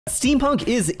Steampunk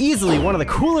is easily one of the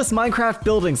coolest Minecraft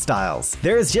building styles.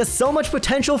 There's just so much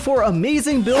potential for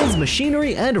amazing builds,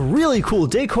 machinery, and really cool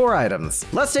decor items.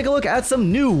 Let's take a look at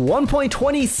some new 1.20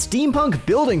 steampunk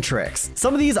building tricks.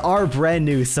 Some of these are brand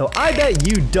new, so I bet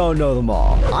you don't know them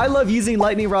all. I love using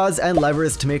lightning rods and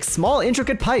levers to make small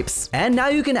intricate pipes. And now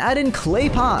you can add in clay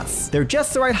pots. They're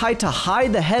just the right height to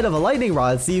hide the head of a lightning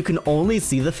rod so you can only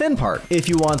see the thin part. If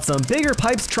you want some bigger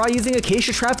pipes, try using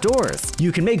acacia trapdoors.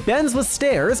 You can make bends with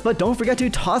stairs, but don't forget to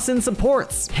toss in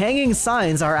supports. Hanging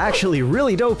signs are actually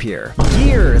really dope here.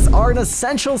 Gears are an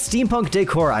essential steampunk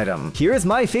decor item. Here's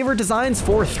my favorite designs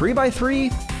for 3x3,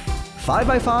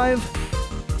 5x5,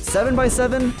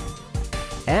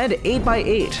 7x7, and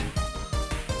 8x8.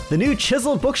 The new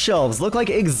chiseled bookshelves look like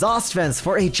exhaust vents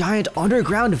for a giant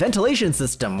underground ventilation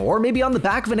system, or maybe on the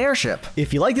back of an airship.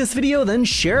 If you like this video, then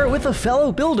share it with a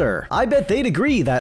fellow builder. I bet they'd agree that